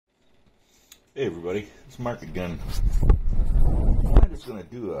Hey everybody, it's Mark again. I'm just going to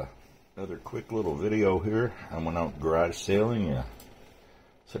do another quick little video here. I went out garage sailing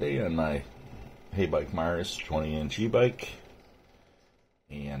today on my Heybike Mars 20-inch e-bike.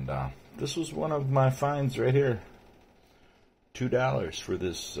 And this was one of my finds right here. $2 for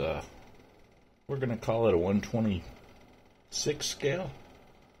this, we're going to call it a 126 scale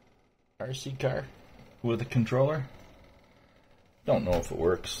RC car with a controller. Don't know if it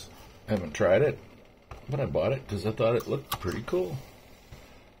works. Haven't tried it, but I bought it because I thought it looked pretty cool.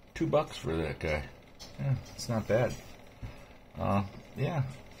 $2 for that guy. Yeah, it's not bad. Yeah,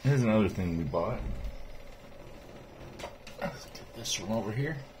 here's another thing we bought. Let's get this from over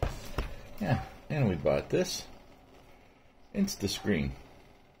here. Yeah, and we bought this. Insta screen.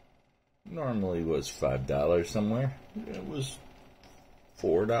 Normally was $5 somewhere. It was $4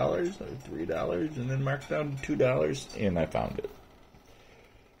 or $3 and then marked down to $2, and I found it.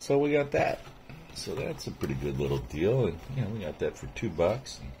 So we got that. So that's a pretty good little deal. And you know, we got that for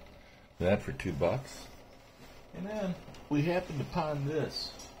 $2 and that for $2. And then we happened upon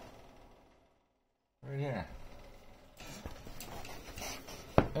this right here.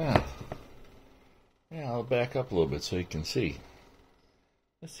 Yeah, I'll back up a little bit so you can see.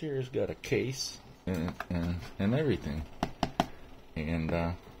 This here has got a case and everything.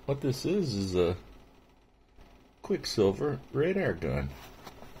 And what this is a Quicksilver radar gun.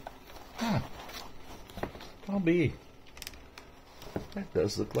 Huh. I'll be. That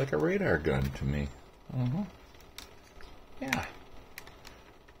does look like a radar gun to me. Yeah.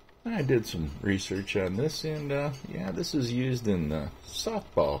 I did some research on this, and yeah, this is used in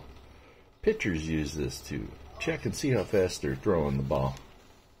softball. Pitchers use this to check and see how fast they're throwing the ball.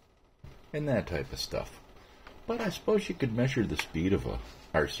 And that type of stuff. But I suppose you could measure the speed of a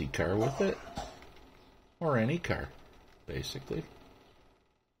RC car with it. Or any car, basically.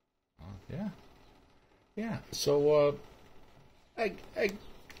 Yeah. So I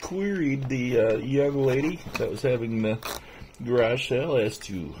queried the young lady that was having the garage sale as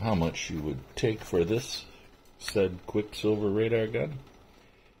to how much she would take for this said Quicksilver radar gun,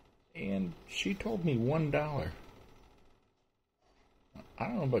 and she told me $1. I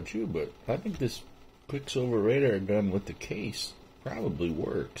don't know about you, but I think this Quicksilver radar gun with the case probably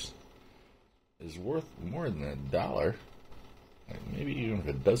works. Is worth more than $1. Maybe even if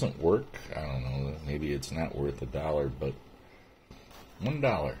it doesn't work, I don't know, maybe it's not worth $1, but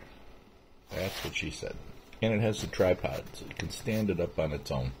 $1. That's what she said. And it has a tripod, so you can stand it up on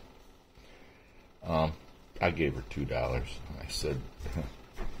its own. I gave her $2. I said,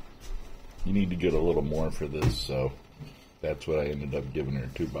 you need to get a little more for this, so that's what I ended up giving her,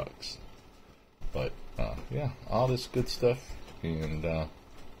 $2. But, yeah, all this good stuff, and,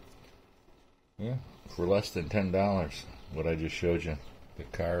 yeah, for less than $10. What I just showed you, the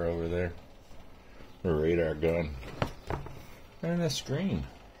car over there, the radar gun, and a screen,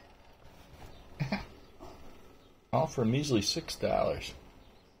 all for a measly $6.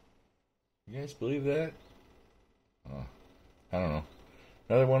 You guys believe that? I don't know.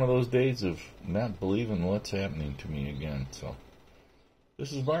 Another one of those days of not believing what's happening to me again. So,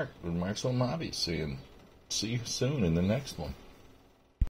 this is Mark with Mark's Home Hobbies saying, see you soon in the next one.